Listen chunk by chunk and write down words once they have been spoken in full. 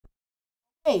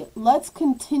Okay, let's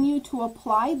continue to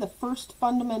apply the first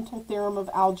fundamental theorem of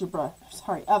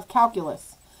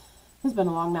calculus. It's been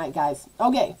a long night, guys.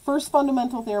 Okay, first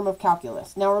fundamental theorem of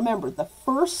calculus. Now remember, the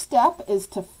first step is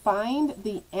to find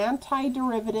the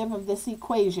antiderivative of this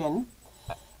equation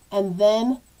and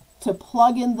then to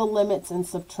plug in the limits and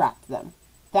subtract them.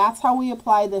 That's how we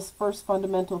apply this first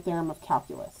fundamental theorem of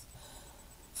calculus.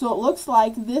 So it looks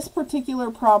like this particular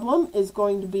problem is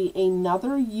going to be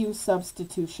another u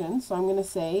substitution. So I'm going to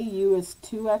say u is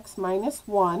 2x minus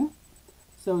 1.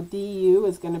 So du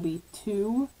is going to be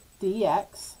 2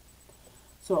 dx.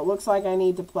 So it looks like I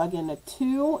need to plug in a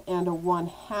 2 and a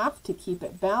 1/2 to keep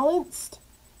it balanced.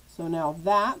 So now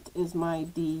that is my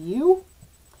du.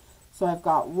 So I've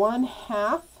got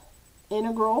 1/2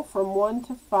 integral from 1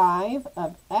 to 5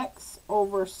 of x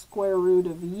over square root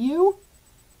of u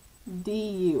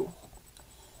du.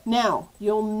 Now,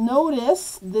 you'll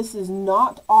notice this is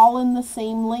not all in the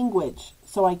same language,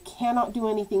 so I cannot do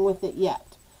anything with it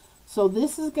yet. So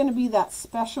this is going to be that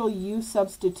special u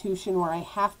substitution where I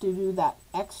have to do that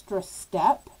extra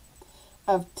step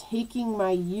of taking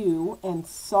my u and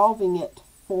solving it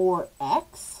for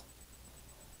x.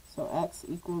 So x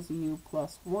equals u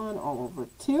plus 1 all over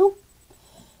 2.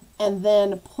 And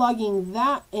then plugging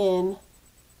that in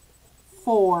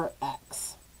for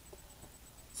x.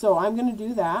 So I'm going to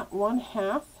do that.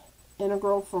 1/2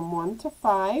 integral from 1 to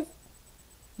 5,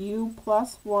 u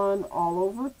plus 1 all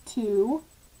over 2,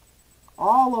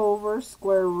 all over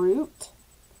square root,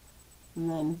 and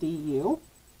then du.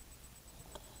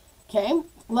 Okay,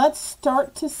 let's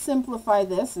start to simplify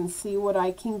this and see what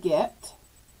I can get.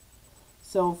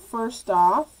 So first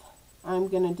off, I'm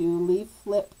going to do leave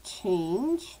flip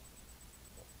change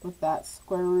with that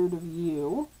square root of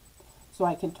u. So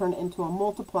I can turn it into a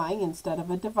multiplying instead of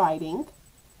a dividing.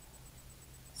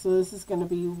 So this is going to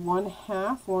be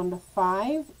 1/2, 1 to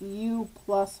 5, u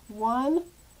plus 1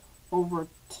 over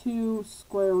 2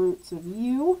 square roots of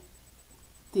u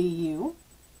du.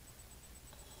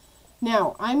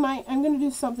 Now, I'm going to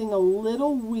do something a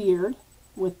little weird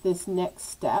with this next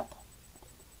step.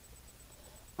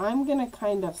 I'm going to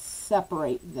kind of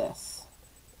separate this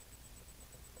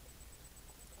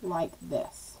like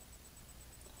this.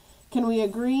 Can we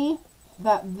agree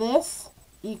that this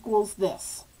equals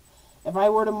this? If I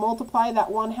were to multiply that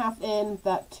 1/2 in,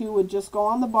 that 2 would just go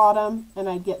on the bottom and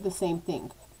I'd get the same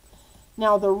thing.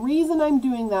 Now the reason I'm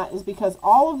doing that is because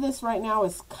all of this right now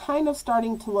is kind of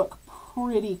starting to look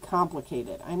pretty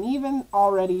complicated. I'm even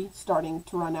already starting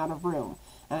to run out of room.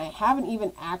 And I haven't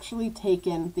even actually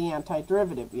taken the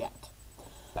antiderivative yet.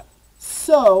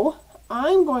 So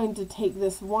I'm going to take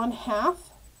this 1/2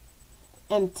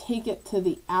 and take it to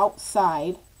the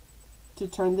outside to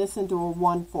turn this into a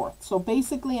 1/4. So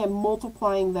basically I'm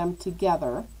multiplying them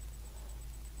together,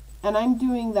 and I'm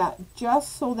doing that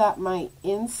just so that my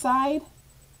inside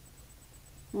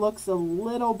looks a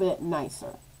little bit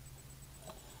nicer.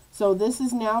 So this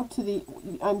is now to the,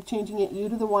 I'm changing it u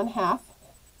to the 1/2,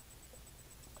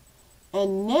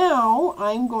 and now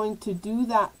I'm going to do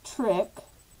that trick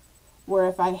where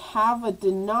if I have a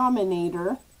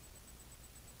denominator,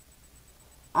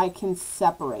 I can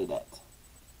separate it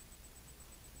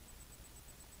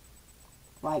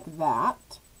like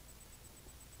that.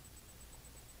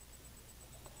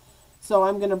 So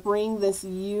I'm going to bring this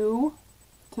u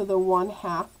to the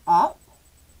 1/2 up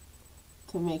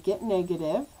to make it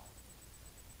negative.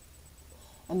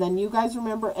 And then you guys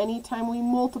remember, anytime we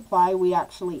multiply, we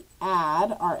actually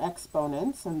add our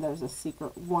exponents, and there's a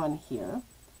secret 1 here.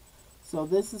 So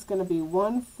this is going to be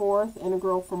 1/4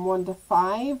 integral from 1 to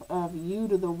 5 of u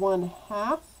to the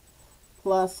 1/2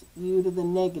 plus u to the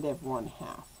negative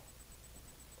 1/2.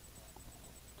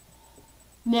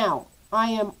 Now,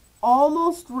 I am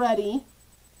almost ready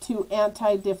to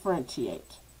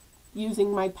anti-differentiate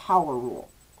using my power rule.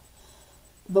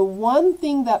 The one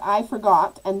thing that I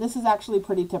forgot, and this is actually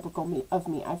pretty typical of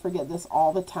me, I forget this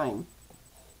all the time,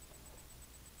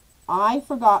 I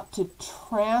forgot to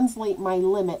translate my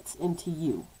limits into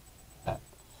u.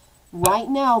 Right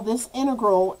now, this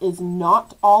integral is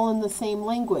not all in the same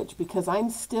language because I'm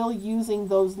still using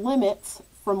those limits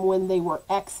from when they were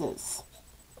x's.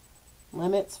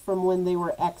 Limits from when they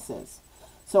were x's.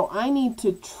 So I need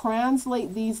to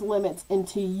translate these limits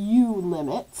into u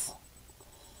limits.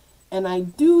 And I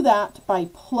do that by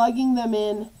plugging them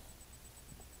in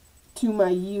to my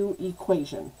u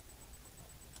equation.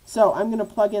 So I'm going to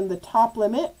plug in the top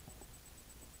limit,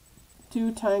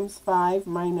 2 times 5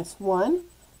 minus 1.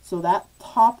 So that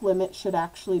top limit should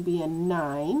actually be a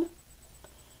 9.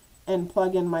 And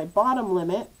plug in my bottom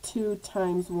limit, 2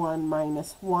 times 1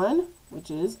 minus 1, which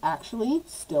is actually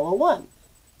still a 1.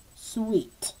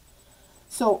 Sweet.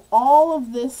 So all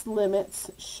of this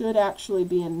limits should actually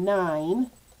be a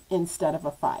 9 instead of a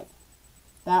 5.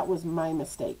 That was my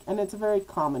mistake, and it's a very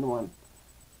common one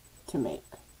to make.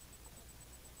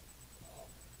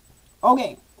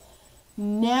 Okay,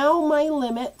 now my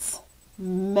limits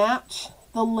match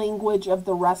the language of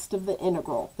the rest of the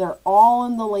integral. They're all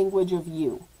in the language of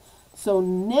u. So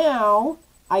now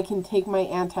I can take my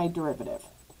antiderivative.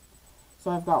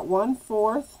 So I've got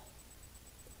 1/4.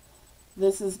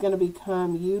 This is going to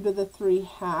become u to the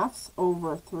 3/2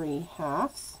 over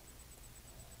 3/2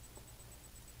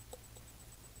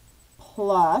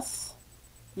 plus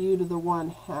u to the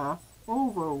 1/2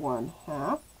 over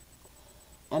 1/2.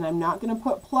 And I'm not going to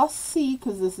put plus c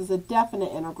because this is a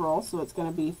definite integral, so it's going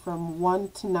to be from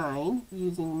 1 to 9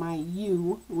 using my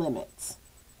u limits.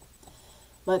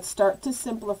 Let's start to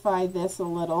simplify this a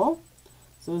little.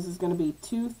 So this is going to be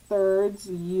 2/3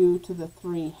 u to the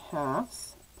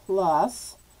 3/2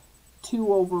 plus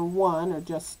 2 over 1, or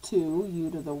just 2, u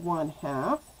to the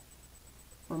 1/2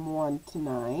 from 1 to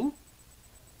 9.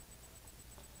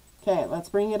 Okay, let's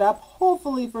bring it up,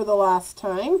 hopefully for the last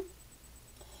time.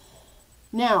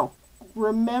 Now,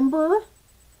 remember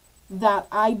that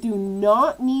I do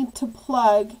not need to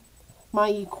plug my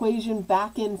equation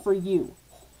back in for u.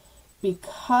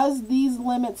 Because these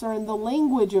limits are in the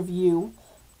language of u,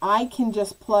 I can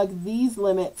just plug these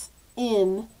limits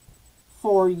in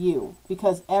for u,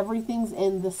 because everything's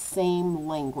in the same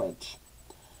language.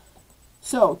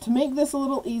 So, to make this a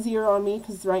little easier on me,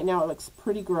 because right now it looks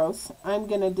pretty gross, I'm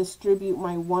going to distribute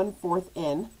my 1/4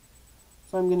 in.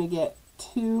 So I'm going to get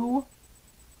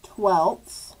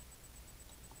 2/12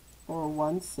 or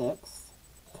 1/6,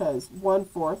 because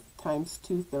 1/4 times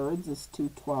 2/3 is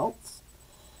 2/12.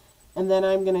 And then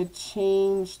I'm going to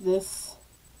change this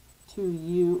to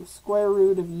u, square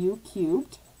root of u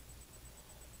cubed,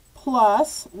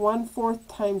 plus 1/4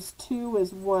 times 2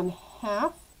 is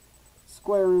 1/2,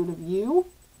 square root of u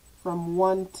from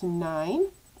 1 to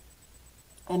 9.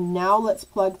 And now let's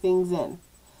plug things in.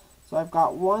 So I've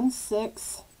got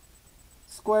 1/6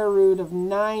 square root of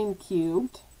 9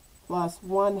 cubed plus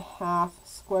 1/2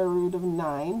 square root of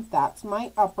 9. That's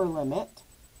my upper limit.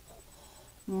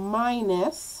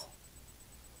 Minus,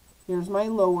 here's my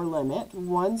lower limit,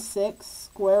 1/6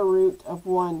 square root of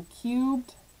 1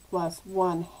 cubed plus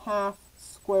 1/2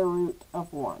 square root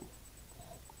of 1.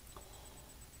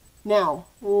 Now,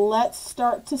 let's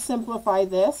start to simplify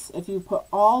this. If you put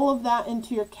all of that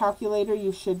into your calculator,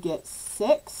 you should get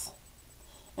 6.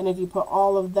 And if you put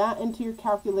all of that into your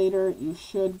calculator, you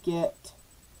should get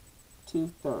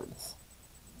 2/3.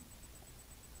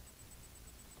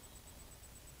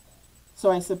 So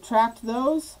I subtract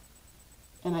those,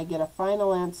 and I get a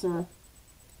final answer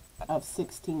of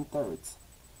 16/3.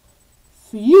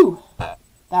 Phew!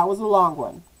 That was a long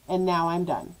one. And now I'm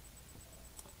done.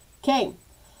 Okay.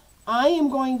 I am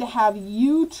going to have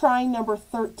you try number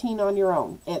 13 on your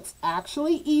own. It's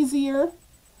actually easier,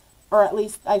 or at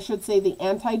least I should say the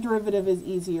antiderivative is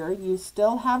easier. You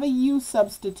still have a u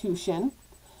substitution.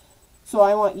 So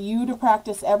I want you to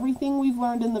practice everything we've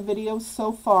learned in the videos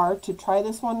so far, to try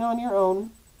this one on your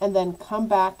own, and then come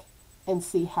back and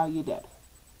see how you did.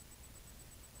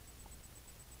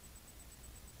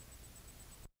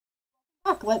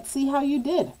 Let's see how you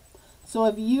did. So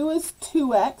if u is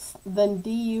 2x, then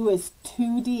du is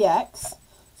 2dx.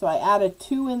 So I add a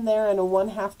 2 in there and a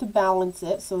 1/2 to balance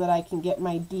it so that I can get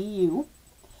my du.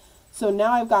 So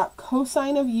now I've got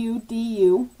cosine of u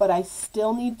du, but I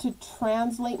still need to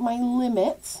translate my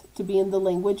limits to be in the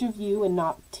language of u and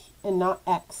not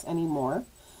x anymore.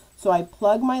 So I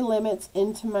plug my limits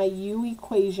into my u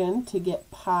equation to get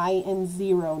pi and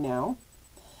 0 now.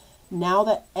 Now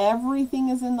that everything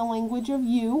is in the language of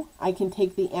u, I can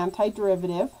take the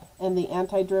antiderivative, and the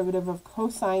antiderivative of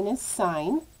cosine is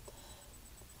sine,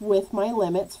 with my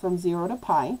limits from 0 to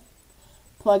pi.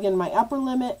 Plug in my upper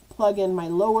limit, plug in my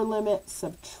lower limit,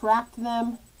 subtract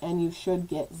them, and you should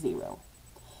get 0.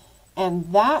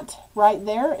 And that right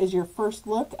there is your first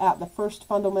look at the first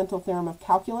fundamental theorem of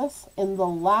calculus. In the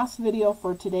last video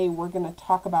for today, we're going to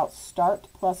talk about start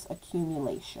plus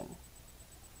accumulation.